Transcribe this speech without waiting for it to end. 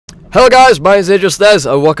Hello guys, my name is AngelSnes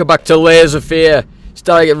and welcome back to Layers of Fear. It's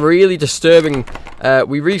starting to get really disturbing.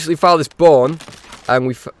 We recently found this bone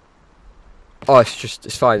and oh,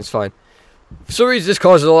 it's fine. For some reason this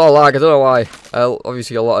causes a lot of lag, I don't know why.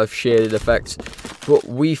 Obviously a lot of shaded effects. But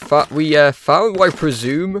we found what I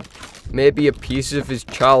presume maybe a piece of his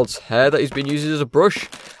child's hair that he's been using as a brush.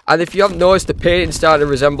 And if you haven't noticed, the painting starting to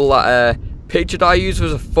resemble that picture that I used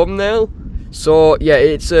as a thumbnail. So yeah,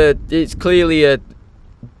 it's clearly a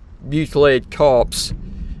mutilated corpse,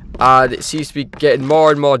 and it seems to be getting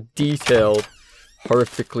more and more detailed,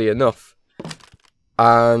 horrifically enough.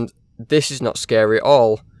 And this is not scary at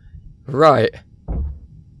all. Right.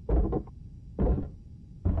 Can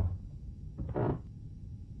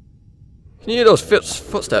you hear those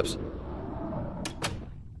footsteps?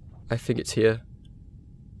 I think it's here.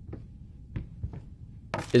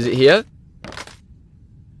 Is it here?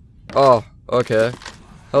 Oh, okay.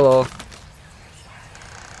 Hello.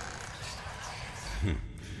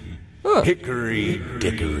 Huh. Hickory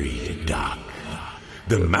dickory dock.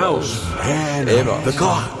 The mouse ran up the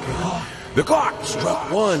clock. The clock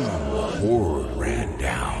struck one. Word ran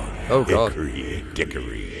down. Oh god. Hickory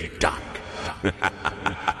dickory dock.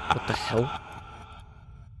 What the hell?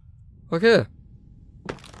 Okay.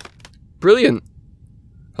 Brilliant.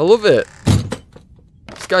 I love it.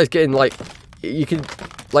 This guy's getting like, you can,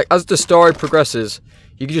 like, as the story progresses,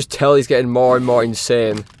 you can just tell he's getting more and more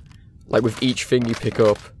insane. Like with each thing you pick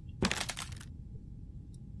up.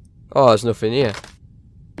 Oh, there's nothing here.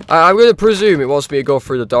 I'm going to presume it wants me to go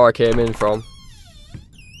through the door I came in from.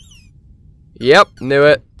 Yep, knew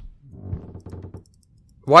it.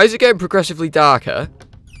 Why is it getting progressively darker?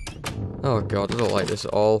 Oh god, I don't like this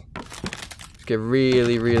at all. It's getting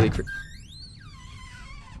really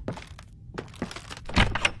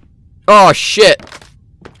Oh shit!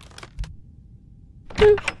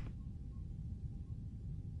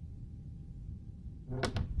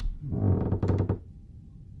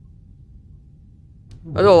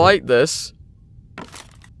 I don't like this.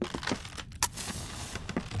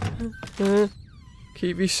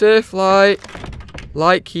 Keep me safe, light.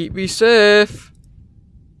 Light, keep me safe.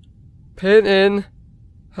 Painting.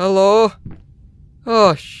 Hello.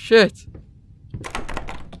 Oh, shit.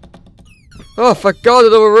 Oh, for God,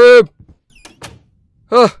 another room.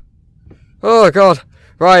 Oh. Oh, God.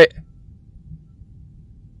 Right.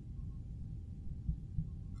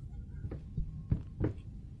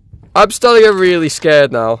 I'm starting to get really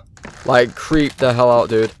scared now. Like, creep the hell out,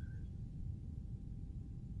 dude.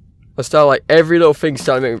 I start, like, every little thing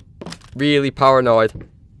starting to make me really paranoid.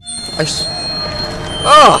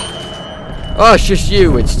 Oh! Oh, it's just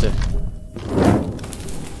you, Winston.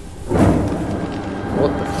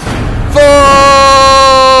 What the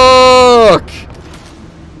fuck?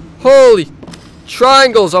 Holy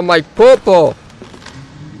triangles on my popo.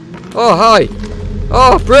 Oh, hi.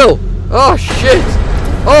 Oh, Brill. Oh, shit.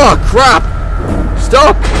 Oh, crap!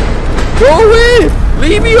 Stop! Go away!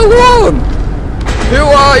 Leave me alone! Who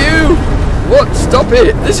are you? What? Stop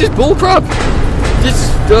it! This is bullcrap!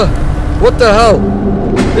 This... what the hell?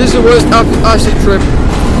 This is the worst acid trip.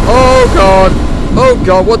 Oh, God! Oh,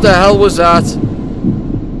 God, what the hell was that?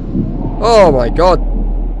 Oh, my God.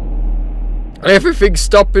 Everything's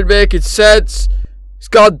stopping making sense. It's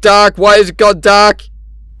gone dark. Why is it gone dark?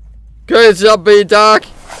 Good, it's not being dark.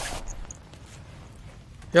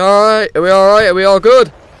 You alright? Are we alright? Are we all good?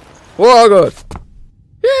 We're all good.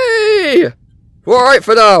 Yay! We're alright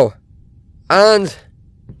for now. And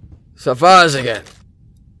it's a vase again.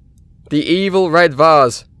 The evil red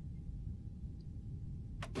vase.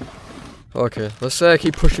 Okay, let's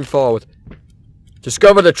keep pushing forward.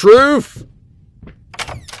 Discover the truth!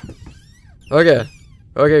 Okay.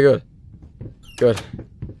 Okay, good. Good.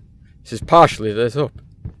 This is partially lit up.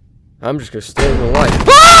 I'm just gonna stay in the light.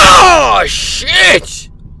 Oh, shit!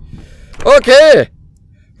 Okay!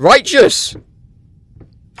 Righteous!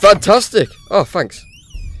 Fantastic! Oh, thanks.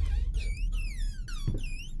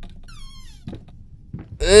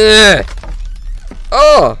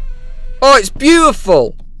 Oh! Oh, it's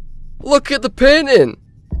beautiful! Look at the painting!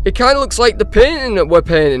 It kind of looks like the painting that we're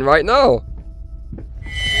painting right now.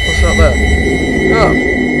 What's that there? Oh.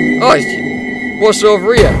 Oh, what's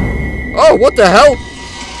over here? Oh, what the hell?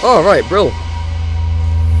 Oh, right, Brill.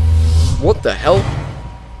 What the hell?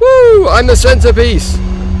 Woo! I'm the centerpiece!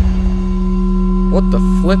 What the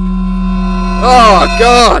flip? Oh,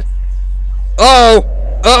 God! Uh-oh!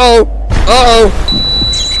 Uh-oh! Uh-oh!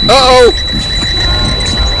 Uh-oh!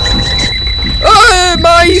 Oh,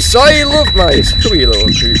 mice! I love mice! Come here, little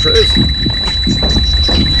creepers.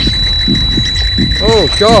 Oh,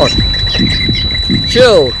 God!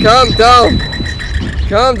 Chill! Calm down!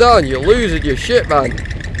 Calm down, you're losing your shit, man!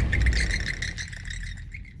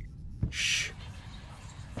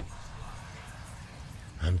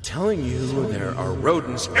 telling you, there are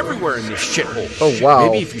rodents everywhere in this shithole. Oh, wow.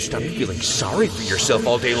 Maybe if you stopped feeling sorry for yourself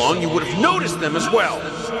all day long, you would have noticed them as well.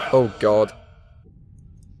 Oh, God.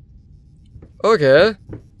 Okay.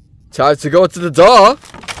 Time to go to the door.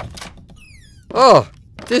 Oh,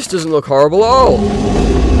 this doesn't look horrible at all.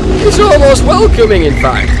 It's almost welcoming, in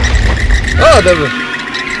fact. Oh, never.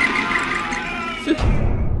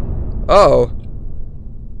 Uh-oh.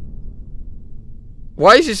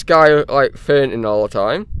 Why is this guy, like, fainting all the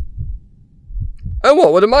time? And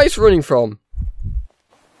what were the mice running from?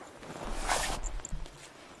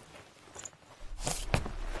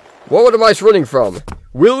 What were the mice running from?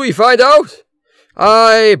 Will we find out?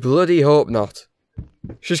 I bloody hope not.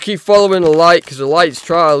 Just keep following the light, because the light's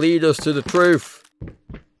trying to lead us to the truth.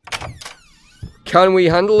 Can we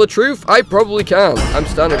handle the truth? I probably can. I'm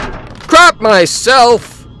standing... Crap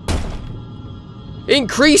myself!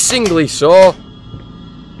 Increasingly so.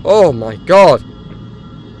 Oh my god.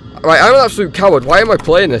 Right, I'm an absolute coward. Why am I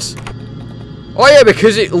playing this? Oh yeah,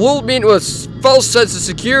 because it lulled me into a false sense of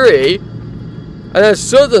security. And then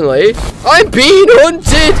suddenly, I'm being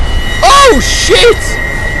hunted! Oh shit!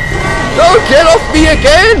 No, get off me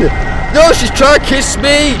again! No, she's trying to kiss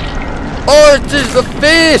me! Oh, it is the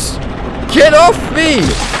face! Get off me!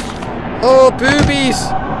 Oh, boobies!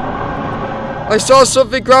 I saw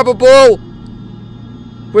something grab a ball!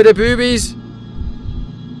 With the boobies!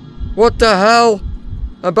 What the hell?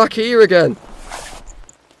 I'm back here again.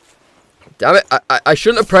 Damn it, I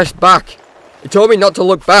shouldn't have pressed back. It told me not to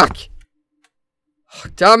look back. Oh,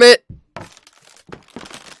 damn it!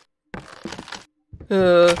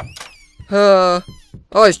 Oh,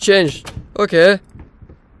 it's changed. Okay.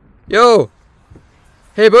 Yo!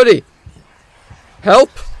 Hey, buddy!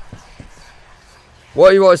 Help! What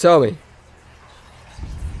do you want to tell me?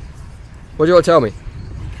 What do you want to tell me?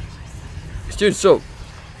 It's doing so.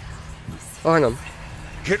 Oh, hang on.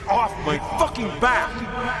 Get off my fucking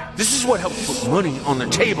back! This is what helps put money on the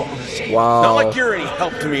table. Wow. Not like you're any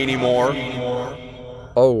help to me anymore.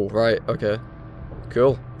 Oh, right, okay.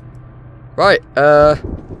 Cool. Right,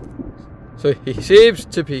 so he seems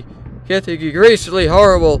to be getting increasingly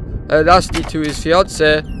horrible and nasty to his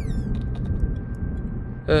fiancée.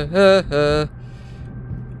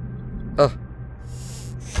 Oh.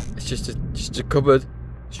 It's just a cupboard.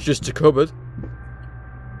 It's just a cupboard.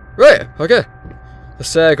 Right, okay.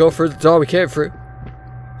 Let's go through the door we came through.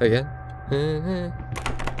 Again.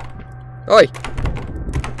 Oi!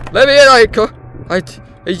 Let me in,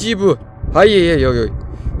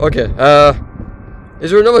 Okay, is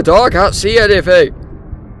there another door? I can't see anything.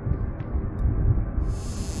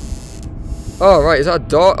 Oh, right, is that a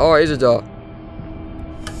door? Oh, it is a door.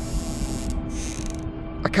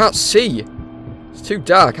 I can't see. It's too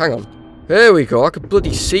dark, hang on. There we go, I can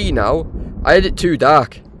bloody see now. I had it too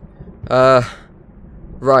dark.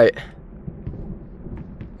 Right.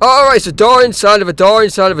 Oh, right, it's a door inside of a door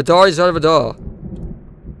inside of a door inside of a door.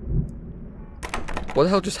 What the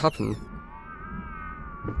hell just happened?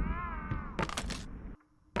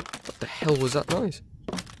 What the hell was that noise?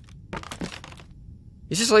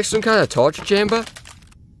 Is this like some kind of torture chamber?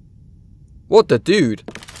 What the dude?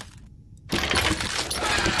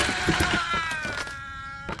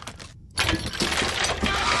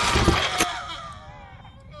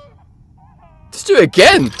 Let's do it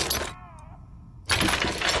again!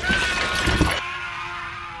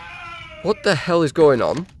 What the hell is going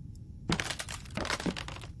on?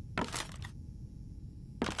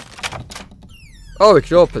 Oh, we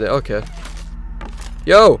can open it, okay.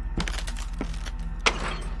 Yo!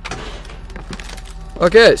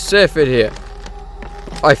 Okay, it's safe in here.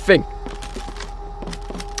 I think.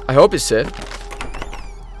 I hope it's safe.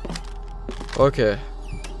 Okay.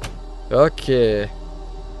 Okay.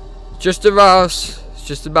 Just a mouse. It's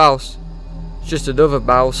just a mouse. It's just another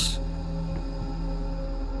mouse.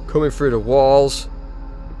 Coming through the walls.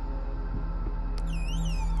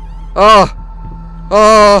 Oh!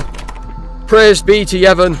 Oh! Praise be to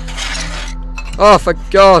Yevon. Oh, for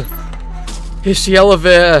God. It's the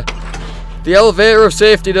elevator. The elevator of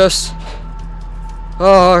safetyness.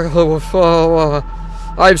 Oh,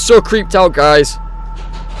 I'm so creeped out, guys.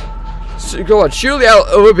 So, go on, surely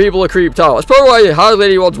other people are creeped out. That's probably why hardly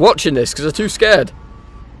anyone's watching this, because they're too scared.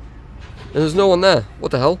 And there's no one there.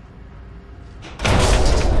 What the hell?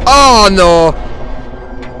 Oh, no.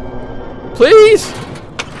 Please.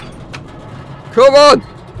 Come on.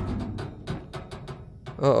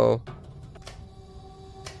 Uh-oh.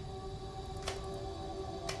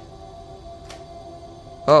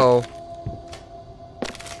 Uh-oh.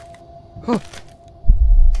 Oh.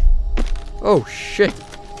 Oh, shit.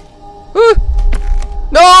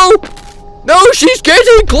 No! No, she's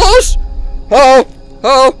getting close! Uh-oh.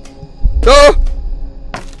 Uh-oh. No!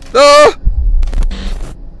 No!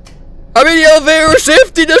 I'm in the elevator of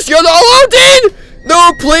safety, you're not allowed in!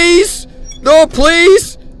 No, please! No,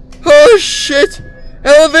 please! Oh, shit!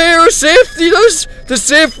 Elevator of safety, the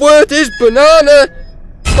safe word is banana!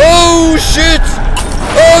 Oh, shit!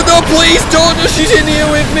 Oh, no, please don't! She's in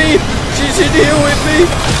here with me! She's in here with me!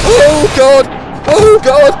 Oh, God! Oh,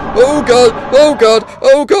 God! Oh, God! Oh, God!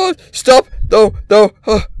 Oh, God! Stop! No, no!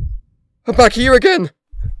 Oh, I'm back here again!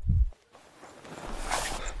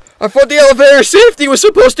 I thought the elevator of safety was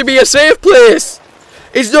supposed to be a safe place!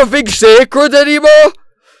 Is nothing sacred anymore?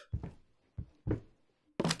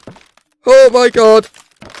 Oh my God!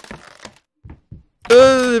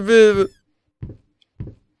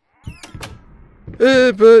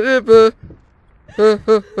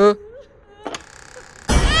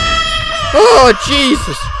 Oh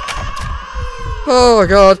Jesus! Oh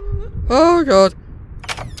God! Oh God!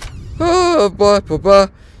 Oh ba ba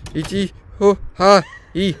ba! Iti ho ha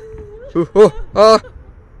e ho ho ha.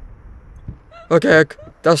 Okay,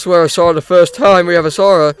 that's where I saw her the first time we ever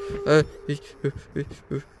saw her.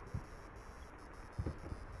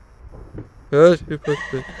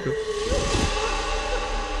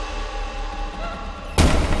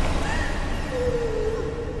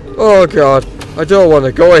 Oh God, I don't want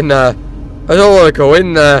to go in there. I don't want to go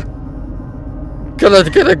in there.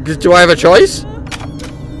 Do I have a choice?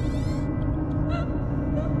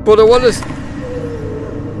 But I want to...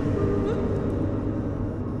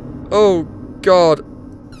 Oh God.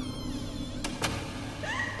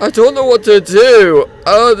 I don't know what to do.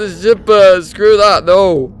 Oh, the zipper. Screw that.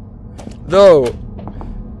 No. No.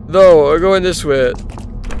 No, we're going this way.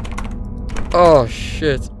 Oh,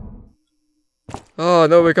 shit. Oh,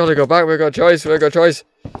 no, we gotta go back. We got a choice. We got a choice.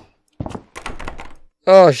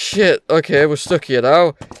 Oh, shit. Okay, we're stuck here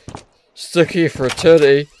now. Stuck here for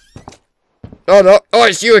eternity. Oh, no. Oh,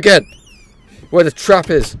 it's you again. Where the trap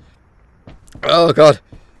is. Oh, God.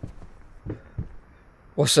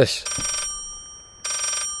 What's this?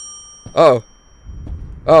 Uh oh.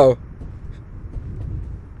 Uh oh.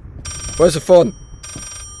 Where's the phone?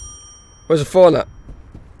 Where's the phone at?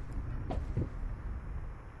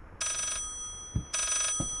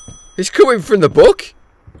 He's coming from the book?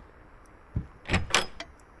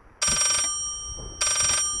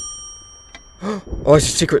 Oh, it's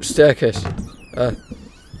a secret staircase.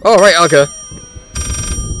 Oh, right, okay.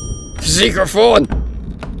 Secret phone!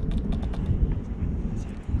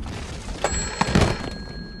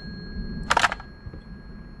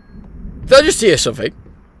 Did I just hear something?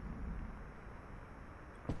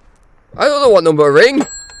 I don't know what number to ring.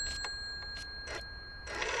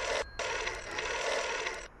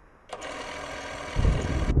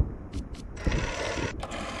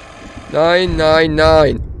 Nine,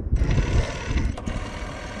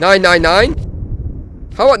 999?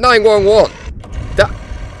 How about 911? That...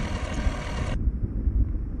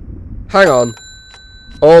 Hang on.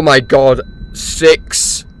 Oh my God.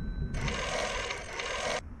 6.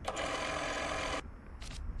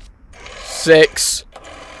 6.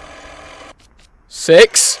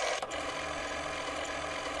 6.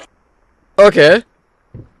 Okay.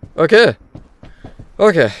 Okay.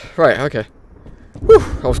 Okay. Right, okay. Whew,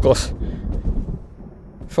 that was close.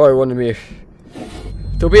 Thought it wanted me.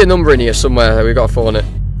 There'll be a number in here somewhere that we gotta phone it.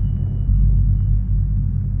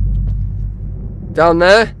 Down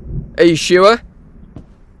there? Are you sure?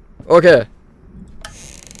 Okay.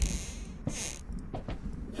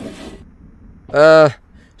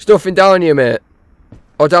 There's nothing down here, mate.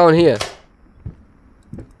 Or down here.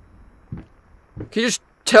 Can you just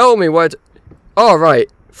tell me where to... Oh, right.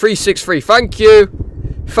 363. Thank you.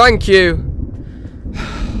 Thank you.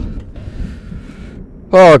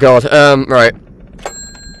 Oh, God. Right.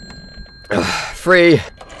 3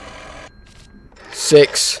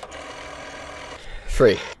 6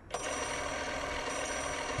 3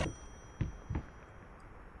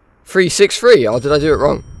 363, or did I do it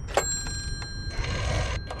wrong?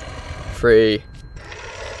 3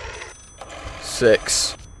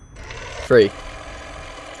 6 3.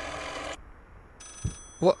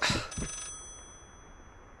 What?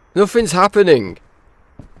 Nothing's happening.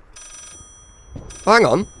 Hang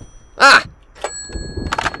on. Ah!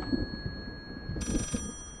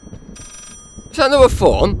 Is that another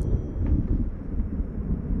phone?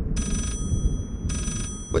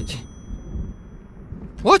 Wait.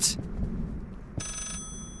 What?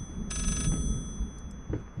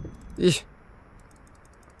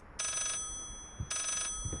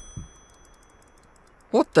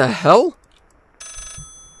 What the hell?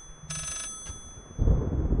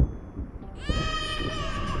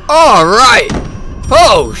 All right.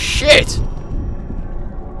 Oh shit.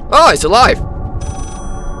 Oh, it's alive.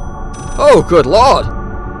 Oh, good lord!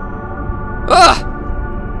 Ah!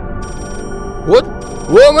 What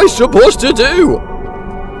am I supposed to do?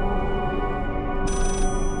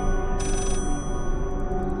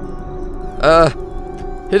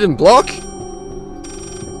 Hidden block?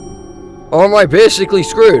 Or am I basically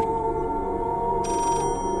screwed?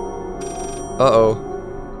 Uh-oh.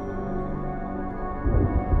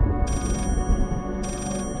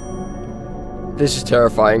 This is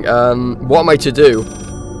terrifying. What am I to do?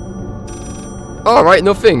 Alright,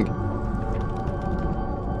 nothing.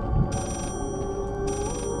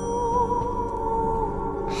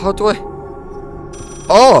 How do I...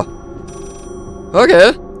 Oh!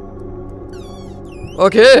 Okay.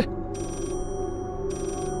 Okay.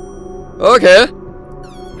 Okay.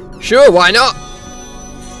 Sure, why not?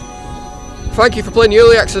 Thank you for playing the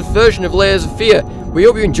early access version of Layers of Fear. We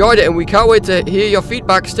hope you enjoyed it and we can't wait to hear your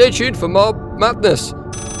feedback. Stay tuned for more madness.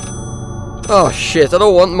 Oh shit, I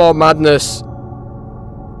don't want more madness.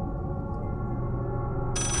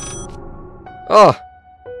 Oh.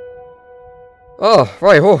 Oh,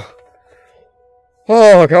 right, oh.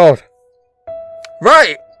 Oh god.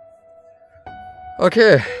 Right!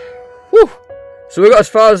 Okay. Whew. So we got as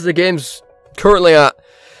far as the game's currently at.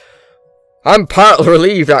 I'm partly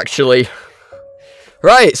relieved, actually.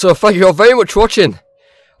 Right, so thank you all very much for watching.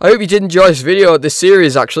 I hope you did enjoy this video, this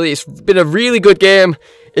series, actually. It's been a really good game.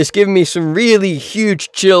 It's given me some really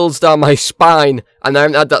huge chills down my spine. And I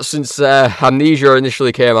haven't had that since Amnesia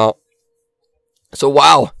initially came out. So,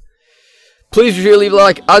 wow. Please be sure to leave a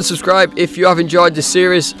like and subscribe if you have enjoyed this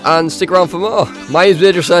series. And stick around for more. My name is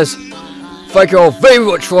AngelSnes. Thank you all very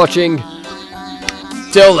much for watching.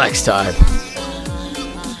 Till next time.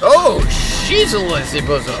 Oh, she's a lazy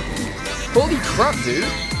buzzer. Holy crap, dude.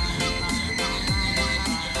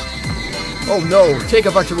 Oh no, take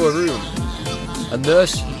her back to her room. And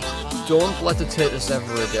nurse, don't let her take this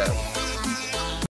ever again.